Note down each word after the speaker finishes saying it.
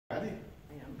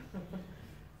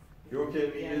You're okay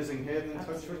with me using head in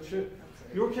touch with you?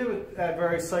 You're okay with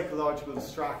various psychological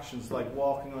distractions like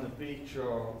walking on a beach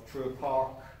or through a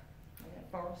park? Yeah,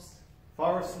 forest.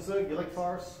 Forest, is it? You like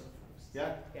forest?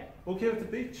 Yeah? Yeah. Okay with the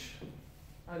beach?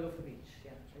 I love the beach,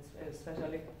 yeah. Especially I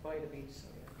live by the beach, so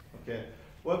yeah. Okay.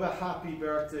 What about Happy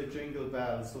Birthday, Jingle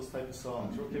Bells, those type of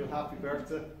songs? You're okay with Happy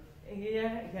Birthday?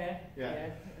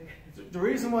 Yeah. The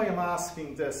reason why I'm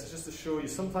asking this is just to show you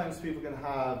sometimes people can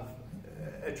have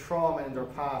a trauma in their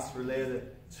past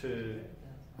related to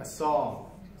a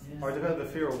song, or they have a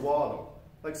fear of water.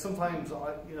 Like sometimes,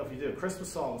 you know, if you do a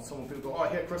Christmas song, some people go, "Oh, I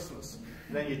hate Christmas,"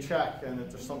 and then you check and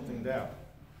there's something there.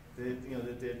 The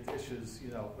issues,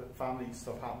 you know, with family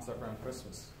stuff happens around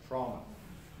Christmas, trauma.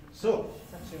 So,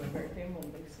 it's actually my birthday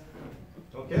Monday,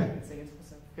 so okay. I can sing it to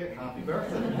myself. Okay, happy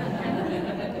birthday.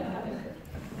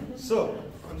 So,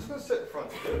 I'm just going to sit in front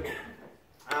of you,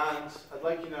 and I'd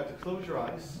like you now to close your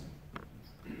eyes.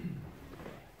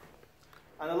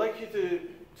 And I'd like you to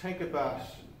think about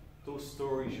those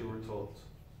stories you were told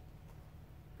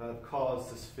that have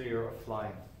caused this fear of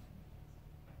flying.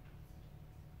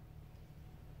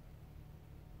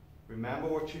 Remember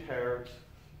what you heard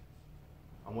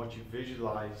and what you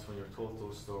visualized when you were told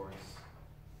those stories.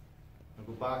 And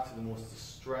go back to the most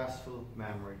distressful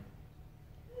memory.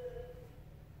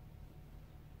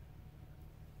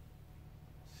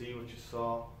 See what you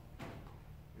saw.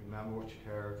 Remember what you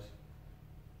heard.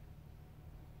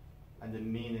 And the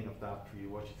meaning of that for you,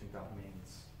 what you think that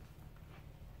means.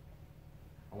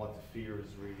 And what the fear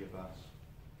is really about.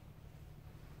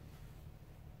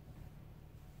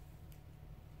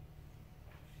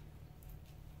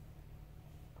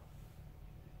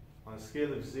 On a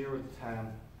scale of 0 to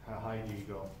 10, how high do you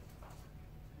go?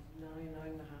 9,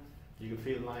 9.5. You can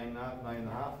feel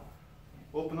 9.5.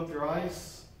 Open up your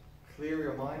eyes, clear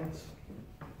your mind,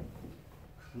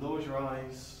 close your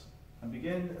eyes, and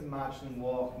begin imagining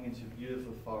walking into a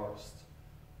beautiful forest,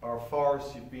 or a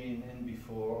forest you've been in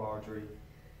before, Audrey.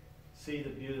 See the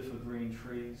beautiful green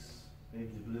trees, maybe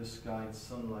the blue sky and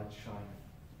sunlight shining.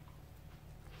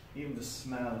 Even the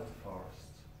smell of the forest.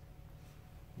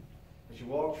 As you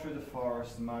walk through the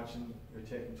forest, imagine you're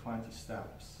taking 20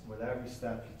 steps. With every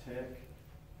step you take,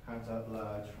 count out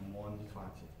loud from 1 to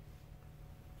 20.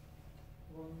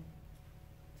 1,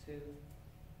 2,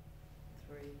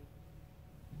 3,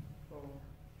 4,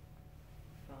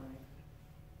 5,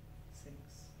 6,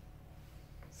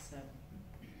 7,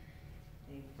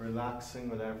 8. Relaxing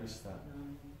with every step.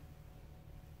 9,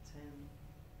 10,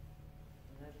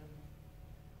 11,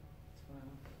 12,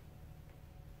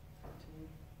 13,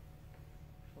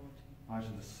 14.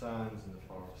 Imagine the sounds in the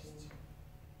forest. 15,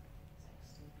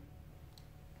 16,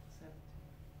 17,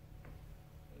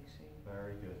 18.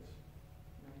 Very good.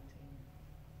 19,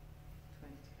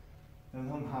 20.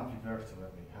 And hum happy birthday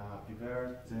with me. Happy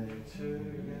birthday to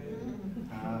you.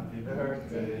 Happy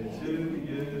birthday to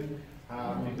you.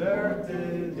 Happy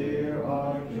birthday, dear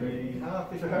Audrey.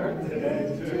 Happy birthday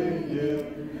to you.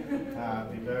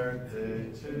 Happy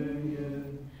birthday to you.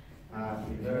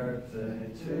 Happy birthday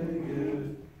to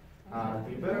you.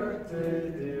 Happy birthday,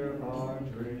 dear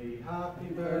Audrey. Happy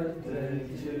birthday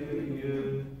to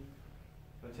you.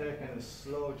 So take in a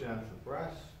slow, gentle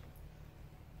breath.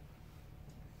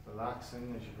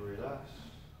 Relaxing as you relax.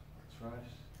 That's right.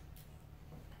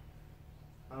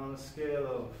 And on a scale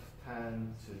of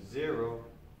 10 to 0,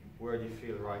 where do you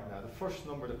feel right now? The first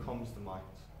number that comes to mind.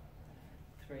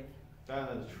 3. Down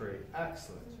at the 3.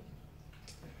 Excellent.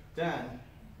 Then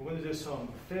we're going to do some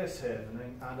face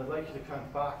havening, and I'd like you to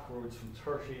count backwards from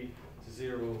 30 to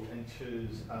 0 in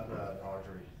 2s out loud,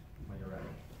 Audrey, when you're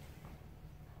ready.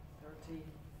 30,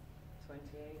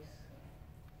 28,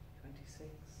 26,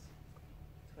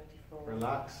 24.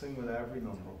 Relaxing with every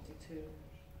number. 22,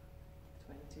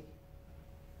 20,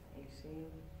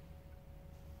 18,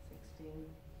 16,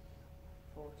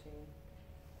 14,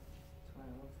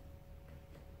 12,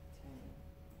 10,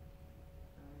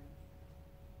 9,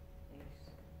 8,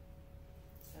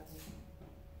 7,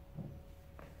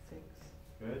 6.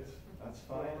 Good. That's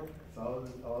fine. It's always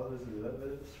a little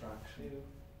bit of distraction. 2.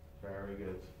 Very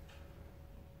good.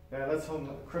 Yeah, let's hum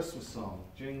a Christmas song.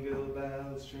 Jingle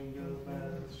bells, jingle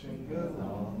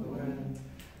all the way.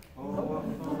 Oh, what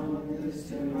fun it is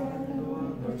to ride in a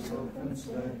one-horse open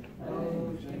sleigh.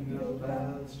 Oh, jingle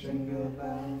bells, jingle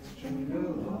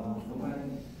all the way.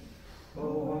 Oh,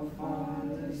 what fun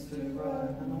it is to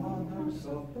ride in a one-horse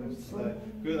open sleigh.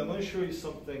 Good, I'm going to show you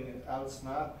something else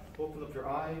now. Open up your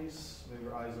eyes, move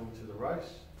your eyes over to the right,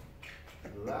 to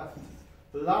the left.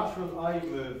 The lateral eye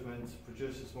movement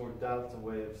produces more delta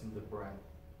waves in the brain.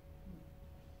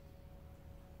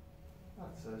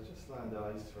 That's it, just allow the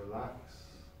eyes to relax.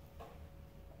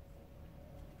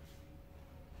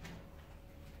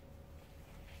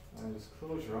 And just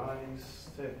close your eyes,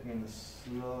 taking in a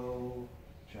slow,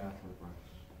 gentle breath.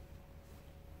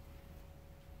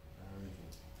 Very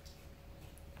good.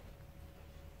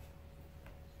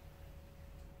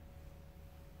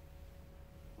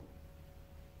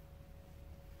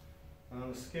 And on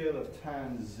a scale of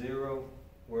 10 to 0,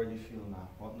 where do you feel now?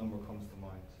 What number comes to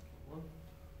mind? 1.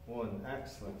 1,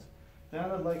 excellent.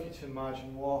 Then I'd like you to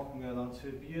imagine walking out onto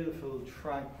a beautiful,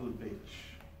 tranquil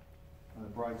beach on a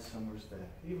bright summer's day.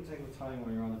 Even take the time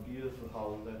when you're on a beautiful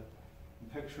holiday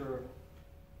and picture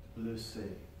the blue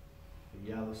sea, the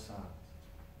yellow sand.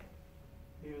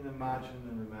 Even imagine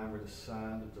and remember the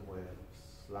sound of the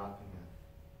waves lapping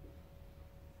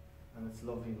in. And it's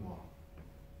lovely and warm.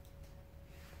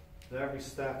 With every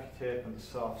step you take on the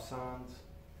soft sand,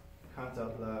 count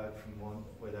out loud from 1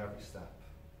 with every step.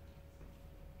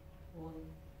 1,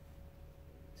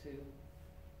 2,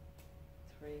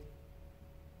 3,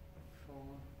 4,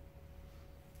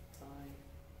 5,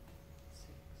 6,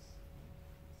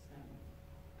 7,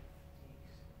 8,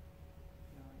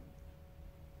 9,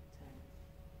 10,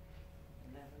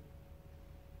 11,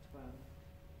 12,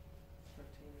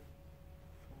 13,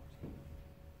 14,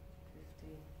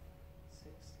 15,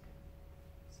 16,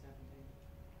 17,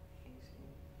 18,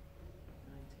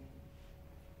 19,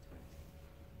 20.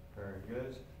 Very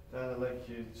good. Then I'd like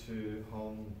you to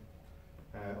hum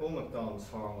Old MacDonald's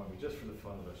farm with me, just for the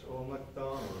fun of it. Old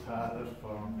MacDonald had a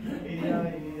farm,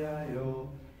 E-I-E-I-O,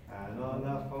 and on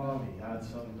that farm he had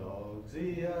some dogs,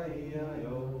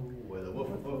 E-I-E-I-O, with a woof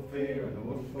woof here and a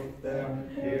woof woof there,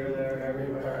 here, there,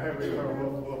 everywhere, everywhere,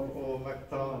 woof woof. Old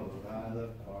MacDonald had a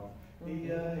farm,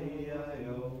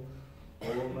 E-I-E-I-O,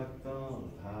 Old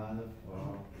MacDonald had a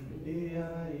farm,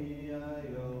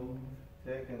 E-I-E-I-O.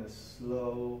 Taking a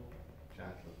slow,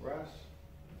 gentle breath.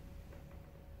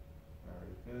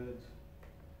 Very good.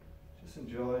 Just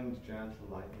enjoying the gentle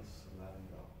lightness and letting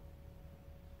go.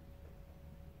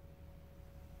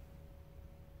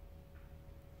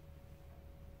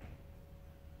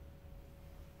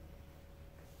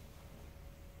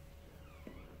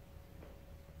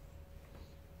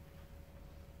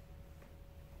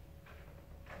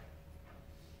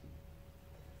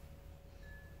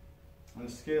 On a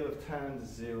scale of 10 to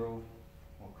 0,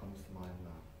 what comes to mind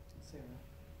now? 0.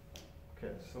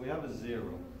 Okay, so we have a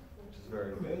 0, which is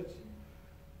very good.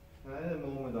 And in a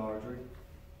moment, Audrey,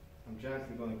 I'm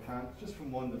gently going to count just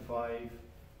from 1 to 5.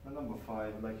 And number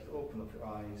 5, I'd like you to open up your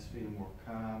eyes, feeling more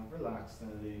calm, relaxed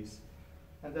and at ease.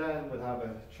 And then we'll have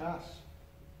a chat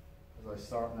as I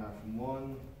start now from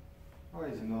 1,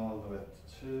 rising all the way up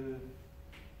to 2,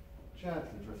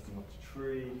 gently drifting up to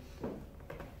 3,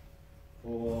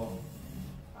 4,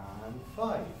 and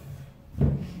 5.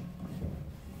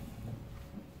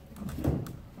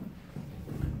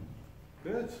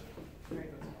 Good. Very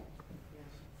good.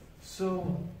 Yes. So,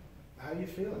 how are you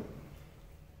feeling?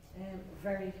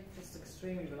 Very, just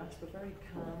extremely relaxed, but very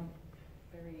calm,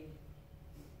 very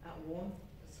at one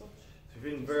as such. So you're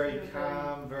feeling very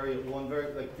calm, very at one,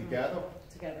 very like together?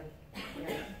 Together,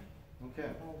 yeah. Okay.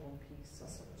 All one piece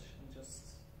as such, and just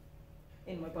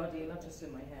in my body, not just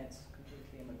in my head,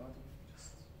 completely in my body,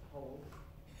 just whole.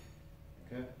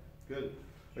 Okay, good.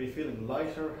 Are you feeling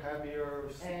lighter, heavier?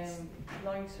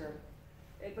 Lighter.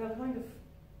 Well, kind of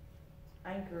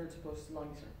anchored, but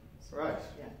lighter. So, Right.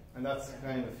 Yeah. And that's Yeah.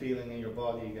 kind of a feeling in your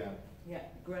body again? Yeah,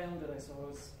 grounded, I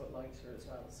suppose, but lighter as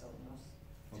well, so not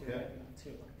too Okay. heavy, not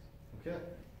too light. Okay.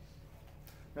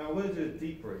 Now we'll do a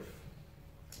debrief.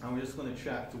 And we're just going to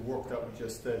check the work that we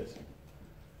just did.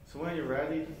 So when you're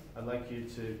ready, I'd like you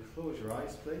to close your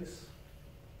eyes, please.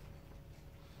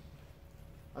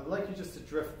 I'd like you just to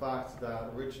drift back to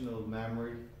that original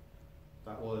memory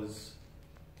that was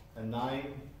a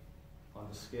 9 on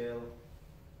the scale.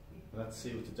 Let's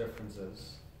see what the difference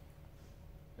is.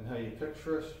 And how you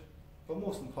picture it, but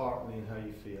most importantly, in how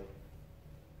you feel.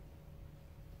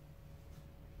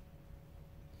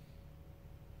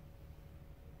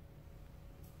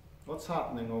 What's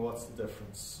happening or what's the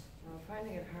difference? I'm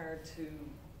finding it hard to.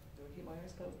 Do I keep my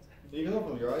eyes closed? You can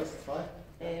open your eyes, it's fine.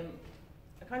 I'm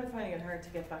kind of finding it hard to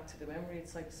get back to the memory.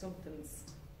 It's like something's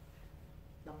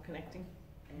not connecting.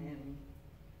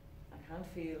 I can't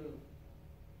feel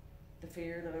the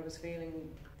fear that I was feeling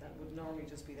that would normally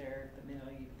just be there the minute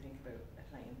I even think about a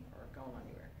plane or going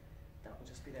anywhere. That would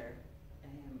just be there. I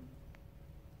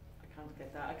can't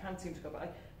get that. I can't seem to go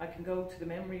back. I can go to the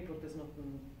memory, but there's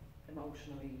nothing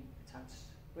emotionally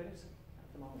attached with it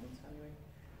at the moment anyway.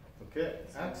 Okay,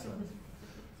 excellent.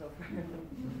 So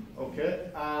far.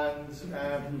 Okay,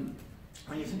 and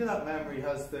when you think of that memory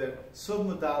has the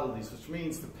submodalities, which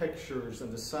means the pictures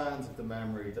and the sounds of the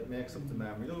memory that makes up the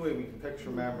memory. The way we can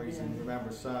picture memories and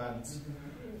remember sounds.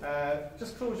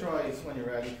 Just close your eyes when you're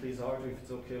ready, please, Audrey, if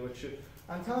it's okay with you.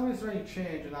 And tell me, is there any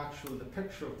change in the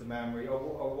picture of the memory or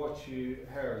what you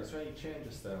heard? Is there any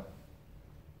changes there?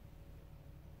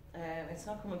 It's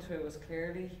not coming through as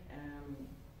clearly.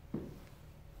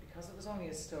 Because it was only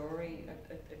a story,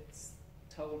 it's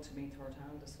told to me third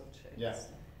hand as such.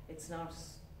 It's not,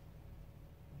 it's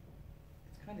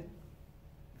kind of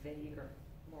vague or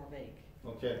more vague.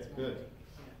 Okay, good. Vague,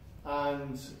 yeah.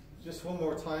 And just one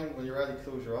more time, when you're ready,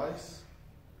 close your eyes.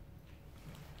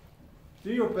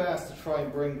 Do your best to try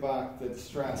and bring back the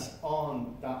stress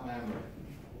on that memory.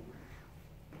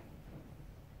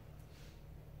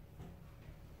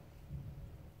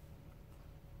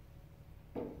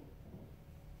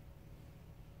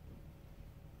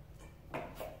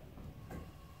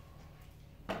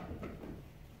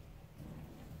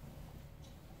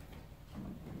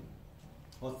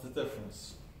 What's the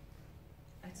difference?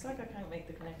 It's like I can't make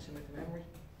the connection with the memory.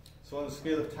 So on a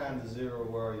scale of 10 to 0,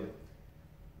 where are you?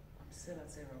 I'm still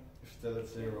at 0. You're still at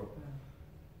 0.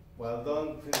 Well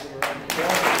done. Please give a round of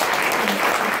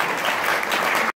applause.